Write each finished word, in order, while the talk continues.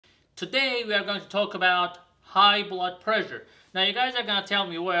Today we are going to talk about high blood pressure. Now you guys are going to tell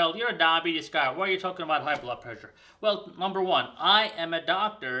me, well, you're a diabetes guy, why are you talking about high blood pressure? Well, number one, I am a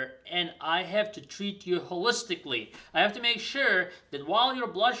doctor and I have to treat you holistically. I have to make sure that while your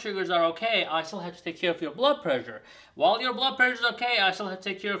blood sugars are okay, I still have to take care of your blood pressure. While your blood pressure is okay, I still have to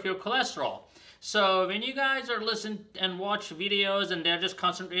take care of your cholesterol. So when you guys are listening and watch videos and they're just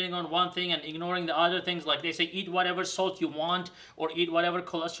concentrating on one thing and ignoring the other things, like they say eat whatever salt you want or eat whatever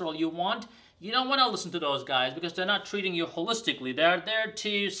cholesterol you want, you don't want to listen to those guys because they're not treating you holistically. They're there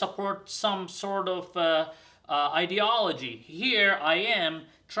to support some sort of ideology. Here I am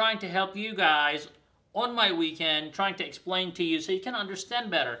trying to help you guys on my weekend, trying to explain to you so you can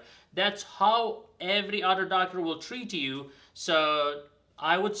understand better. That's how every other doctor will treat you. So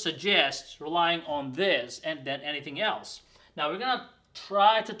I would suggest relying on this and then anything else. Now we're going to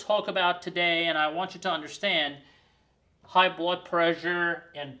try to talk about today, and I want you to understand high blood pressure,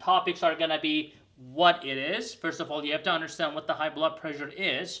 and topics are going to be what it is. First of all, you have to understand what the high blood pressure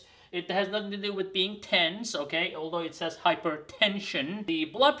is. It has nothing to do with being tense, okay? Although it says hypertension. The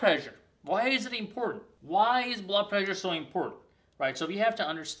blood pressure, why is it important? Why is blood pressure so important? Right, so we have to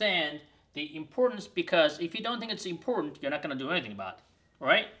understand the importance, because if you don't think it's important, you're not going to do anything about it.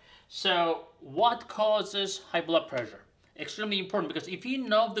 Right? So what causes high blood pressure? Extremely important, because if you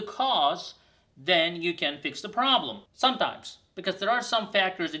know the cause, then you can fix the problem. Sometimes, because there are some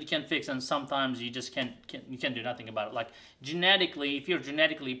factors that you can fix, and sometimes you just can't do nothing about it. Like genetically, if you're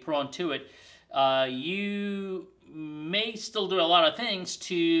genetically prone to it, you may still do a lot of things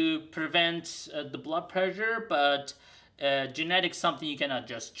to prevent the blood pressure, but genetics something you cannot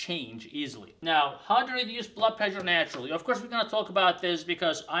just change easily. Now, how to reduce blood pressure naturally? Of course, we're going to talk about this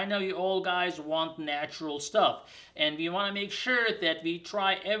because I know you all guys want natural stuff, and we want to make sure that we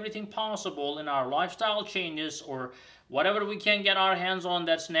try everything possible in our lifestyle changes, or whatever we can get our hands on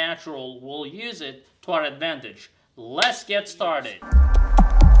that's natural, we'll use it to our advantage. Let's get started.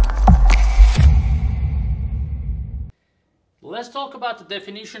 Let's talk about the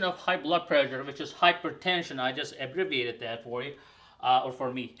definition of high blood pressure, which is hypertension. I just abbreviated that for you, or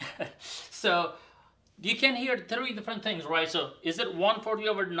for me. So you can hear three different things, right? So is it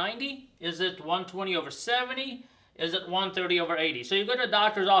 140/90? Is it 120/70? Is it 130/80? So you go to the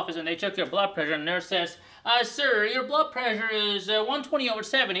doctor's office and they check your blood pressure, and the nurse says, sir, your blood pressure is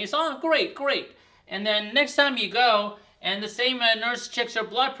 120/70. So, oh, great, great. And then next time you go, and the same nurse checks your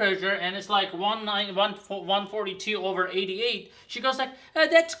blood pressure, and it's like 142/88. She goes like,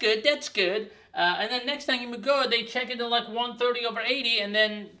 that's good, that's good. And then next time you go, they check it to like 130/80, and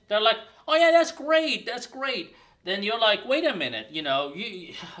then they're like, oh yeah, that's great, that's great. Then you're like, wait a minute, you know,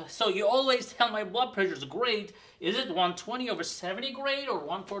 so you always tell my blood pressure is great. Is it 120/70 great or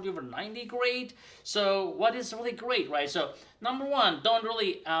 140/90 great? So what is really great, right? So number one, don't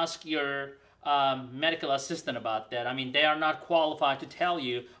really ask your medical assistant about that. I mean, they are not qualified to tell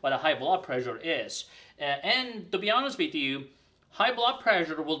you what a high blood pressure is. And to be honest with you, high blood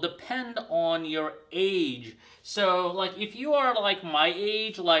pressure will depend on your age. So, like, if you are like my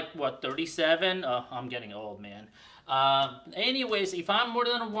age, like what, 37? I'm getting old, man. Anyways, if I'm more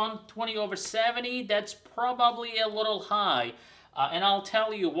than 120/70, that's probably a little high, and I'll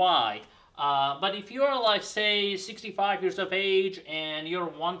tell you why. But if you're like, say, 65 years of age and you're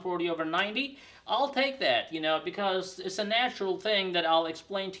 140/90, I'll take that, you know, because it's a natural thing that I'll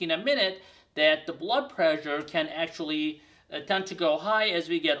explain to you in a minute, that the blood pressure can actually tend to go high as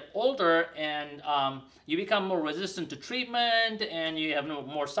we get older, and you become more resistant to treatment, and you have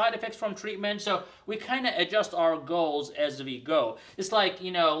more side effects from treatment. So we kind of adjust our goals as we go. It's like,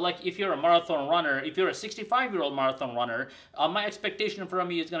 you know, like if you're a marathon runner, if you're a 65-year-old marathon runner, my expectation from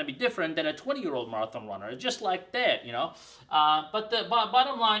you is going to be different than a 20-year-old marathon runner. It's just like that, you know. But the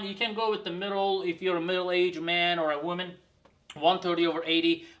bottom line, you can go with the middle. If you're a middle-aged man or a woman,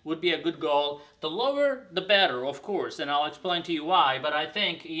 130/80 would be a good goal. The lower, the better, of course, and I'll explain to you why. But I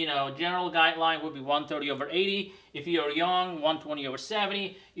think, you know, general guideline would be 130/80. If you're young,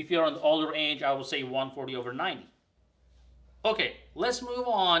 120/70. If you're on the older age, I will say 140/90. Okay, let's move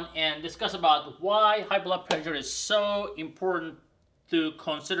on and discuss about why high blood pressure is so important to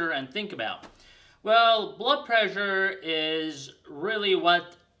consider and think about. Well, blood pressure is really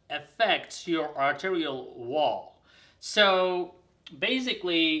what affects your arterial wall. So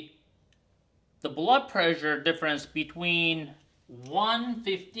basically, the blood pressure difference between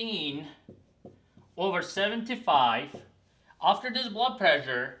 115/75, after this blood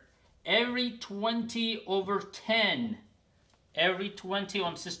pressure, every 20/10, every 20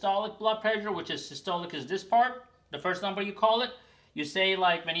 on systolic blood pressure, which is systolic is this part, the first number you call it. You say,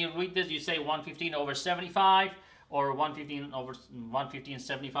 like, when you read this, you say 115/75, or 115 over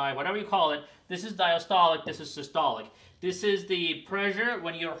 115/75, whatever you call it. This is diastolic, this is systolic. This is the pressure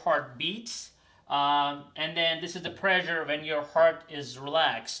when your heart beats, and then this is the pressure when your heart is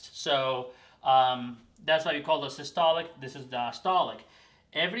relaxed. So that's why we call it systolic, this is diastolic.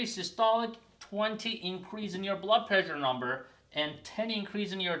 Every systolic 20 increase in your blood pressure number and 10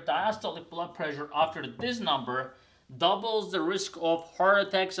 increase in your diastolic blood pressure after this number doubles the risk of heart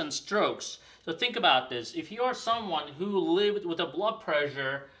attacks and strokes. So think about this. If you are someone who lived with a blood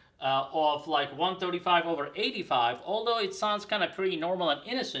pressure of like 135/85, although it sounds kind of pretty normal and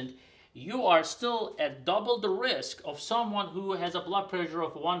innocent, you are still at double the risk of someone who has a blood pressure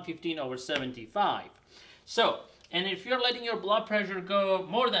of 115/75. So, and if you're letting your blood pressure go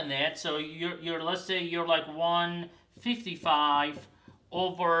more than that, so you're let's say you're like 155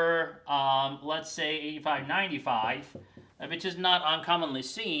 over, let's say 85/95, which is not uncommonly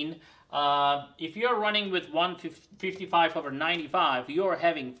seen. If you're running with 155/95, you're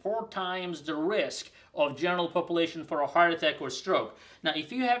having 4 times the risk of general population for a heart attack or stroke. Now,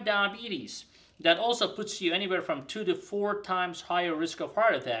 if you have diabetes, that also puts you anywhere from 2 to 4 times higher risk of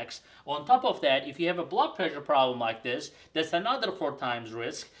heart attacks. On top of that, if you have a blood pressure problem like this, that's another 4 times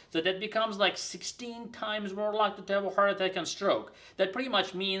risk. So that becomes like 16 times more likely to have a heart attack and stroke. That pretty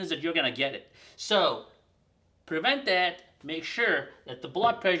much means that you're going to get it. So prevent that. Make sure that the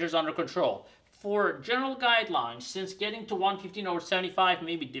blood pressure is under control. For general guidelines, since getting to 115/75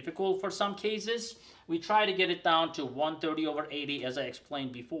 may be difficult for some cases, we try to get it down to 130/80 as I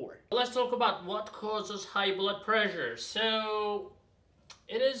explained before. Let's talk about what causes high blood pressure. So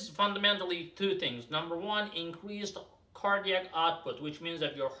it is fundamentally 2 things. Number 1, increased cardiac output, which means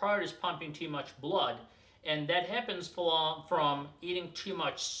that your heart is pumping too much blood, and that happens from eating too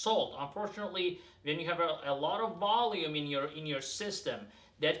much salt. Unfortunately, when you have a lot of volume in your system,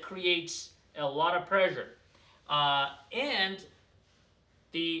 that creates a lot of pressure, and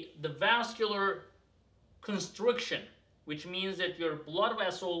the vascular constriction, which means that your blood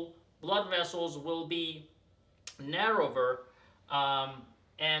vessels will be narrower,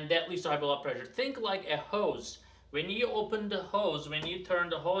 and that leads to high blood pressure. Think like a hose. When you open the hose, when you turn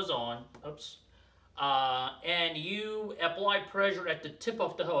the hose on, and you apply pressure at the tip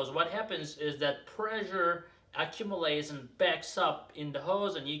of the hose, what happens is that pressure accumulates and backs up in the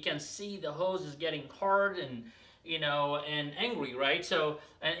hose, and you can see the hose is getting hard and and angry, right? So,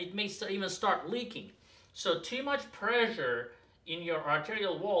 and it may even start leaking. So too much pressure in your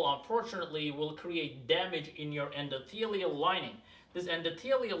arterial wall, unfortunately, will create damage in your endothelial lining. This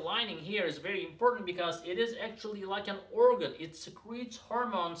endothelial lining here is very important because it is actually like an organ. It secretes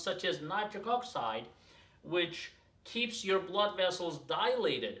hormones such as nitric oxide, which keeps your blood vessels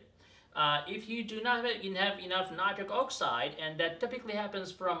dilated. If you do not have enough nitric oxide, and that typically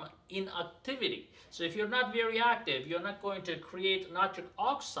happens from inactivity. So if you're not very active, you're not going to create nitric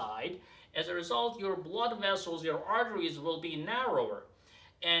oxide. As a result, your blood vessels, your arteries will be narrower.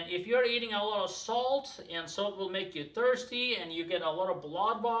 And if you're eating a lot of salt, and salt will make you thirsty, and you get a lot of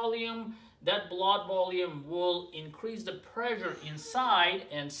blood volume, that blood volume will increase the pressure inside,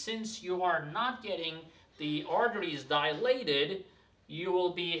 and since you are not getting the arteries dilated, you will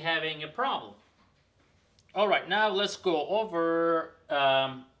be having a problem. All right, now let's go over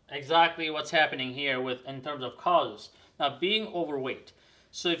exactly what's happening here in terms of causes. Now, being overweight.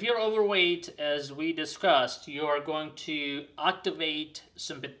 So if you're overweight, as we discussed, you are going to activate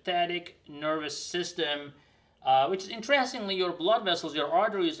sympathetic nervous system, which is interestingly, your blood vessels, your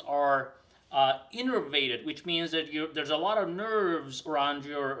arteries are innervated, which means that there's a lot of nerves around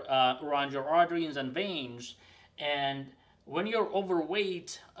your arteries and veins. And when you're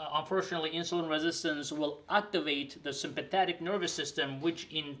overweight, unfortunately, insulin resistance will activate the sympathetic nervous system, which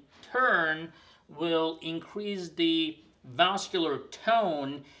in turn will increase the vascular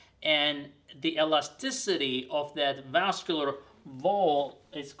tone, and the elasticity of that vascular wall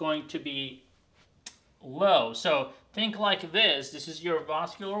is going to be low. So think like this. This is your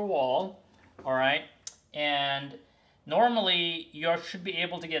vascular wall, all right? And normally you should be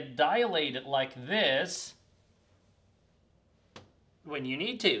able to get dilated like this when you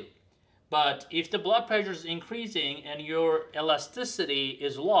need to. But if the blood pressure is increasing and your elasticity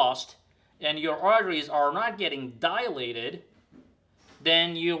is lost, and your arteries are not getting dilated,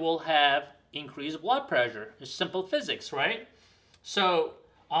 then you will have increased blood pressure. It's simple physics, right? So,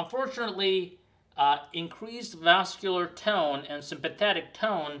 unfortunately, increased vascular tone and sympathetic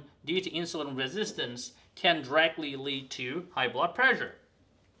tone due to insulin resistance can directly lead to high blood pressure.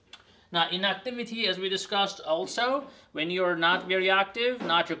 Now, inactivity, as we discussed also, when you're not very active,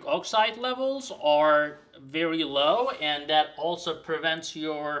 nitric oxide levels are very low, and that also prevents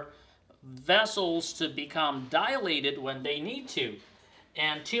your vessels to become dilated when they need to.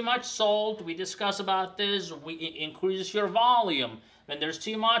 And too much salt, we discuss about this, it increases your volume. When there's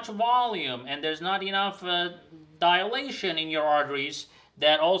too much volume and there's not enough dilation in your arteries,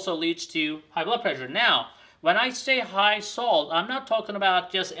 that also leads to high blood pressure. Now, when I say high salt, I'm not talking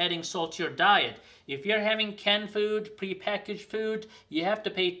about just adding salt to your diet. If you're having canned food, prepackaged food, you have to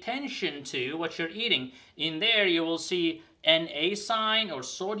pay attention to what you're eating. In there, you will see Na sign or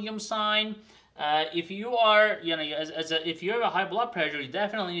sodium sign. If you are, if you have a high blood pressure, you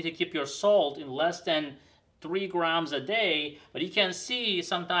definitely need to keep your salt in less than 3 grams a day. But you can see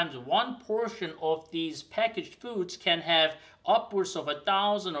sometimes one portion of these packaged foods can have upwards of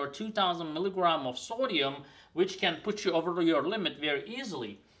 1,000 or 2,000 milligrams of sodium, which can put you over your limit very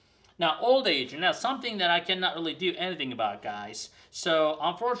easily. Now, old age, and that's something that I cannot really do anything about, guys. So,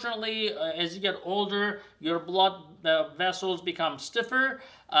 unfortunately, as you get older, your blood vessels become stiffer.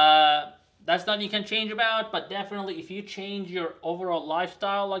 That's nothing you can change about, but definitely if you change your overall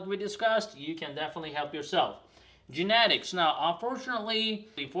lifestyle like we discussed, you can definitely help yourself. Genetics. Now, unfortunately,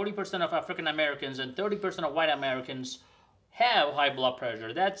 40% of African Americans and 30% of white Americans have high blood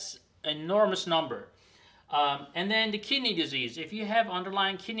pressure. That's an enormous number. And then the kidney disease. If you have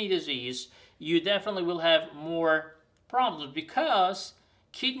underlying kidney disease, you definitely will have more problems because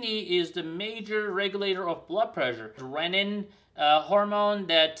kidney is the major regulator of blood pressure. Renin hormone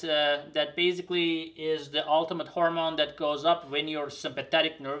that basically is the ultimate hormone that goes up when your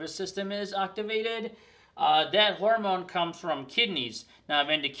sympathetic nervous system is activated. That hormone comes from kidneys. Now,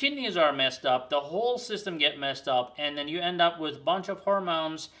 when the kidneys are messed up, the whole system gets messed up, and then you end up with a bunch of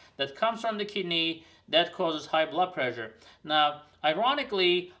hormones that comes from the kidney that causes high blood pressure. Now,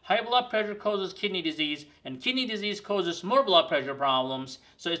 ironically, high blood pressure causes kidney disease, and kidney disease causes more blood pressure problems,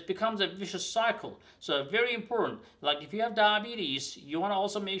 so it becomes a vicious cycle. So very important, like if you have diabetes, you want to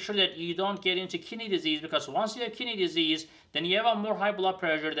also make sure that you don't get into kidney disease, because once you have kidney disease, then you have a more high blood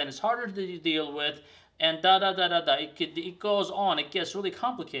pressure, then it's harder to deal with, and it goes on. It gets really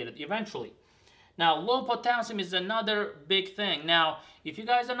complicated eventually. Now, low potassium is another big thing. Now, if you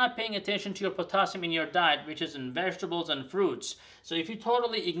guys are not paying attention to your potassium in your diet, which is in vegetables and fruits, so if you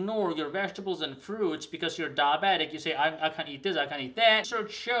totally ignore your vegetables and fruits because you're diabetic, you say, I can't eat this, I can't eat that.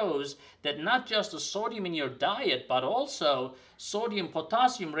 Research shows that not just the sodium in your diet, but also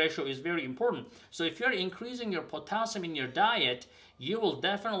sodium-potassium ratio is very important. So if you're increasing your potassium in your diet, you will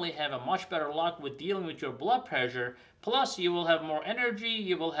definitely have a much better luck with dealing with your blood pressure. Plus, you will have more energy,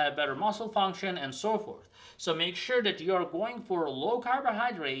 you will have better muscle function, and so forth. So make sure that you are going for low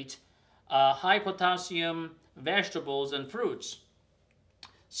carbohydrate, high potassium vegetables and fruits.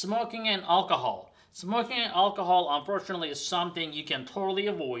 Smoking and alcohol. Smoking and alcohol, unfortunately, is something you can totally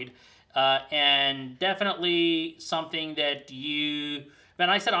avoid, and definitely something that you... When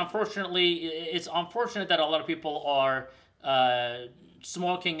I said unfortunately, it's unfortunate that a lot of people are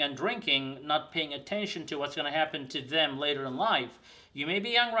smoking and drinking, not paying attention to what's going to happen to them later in life. You may be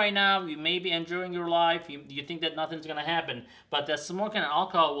young right now, you may be enjoying your life, you think that nothing's going to happen, but that smoking and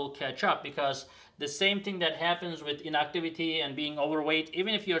alcohol will catch up, because the same thing that happens with inactivity and being overweight,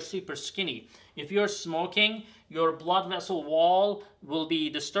 even if you're super skinny, if you're smoking, your blood vessel wall will be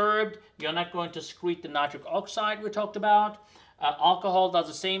disturbed, you're not going to secrete the nitric oxide we talked about. Alcohol does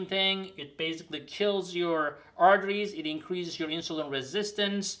the same thing. It basically kills your arteries. It increases your insulin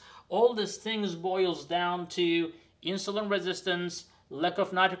resistance. All these things boils down to insulin resistance, lack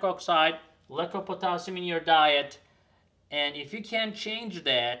of nitric oxide, lack of potassium in your diet. And if you can't change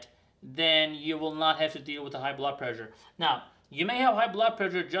that, then you will not have to deal with the high blood pressure. Now, you may have high blood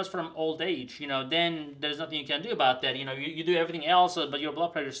pressure just from old age, then there's nothing you can do about that. You do everything else, but your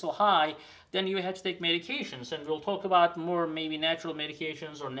blood pressure is still high, then you have to take medications. And we'll talk about more maybe natural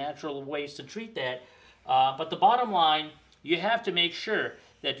medications or natural ways to treat that. But the bottom line, you have to make sure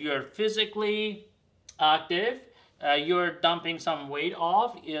that you're physically active, you're dumping some weight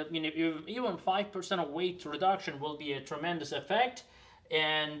off. Even 5% of weight reduction will be a tremendous effect.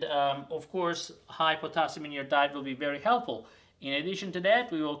 And of course, high potassium in your diet will be very helpful. In addition to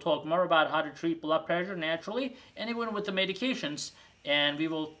that, we will talk more about how to treat blood pressure naturally and even with the medications, and we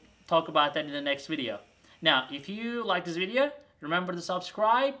will talk about that in the next video. Now, if you like this video, remember to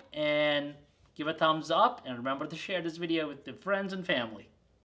subscribe and give a thumbs up, and remember to share this video with your friends and family.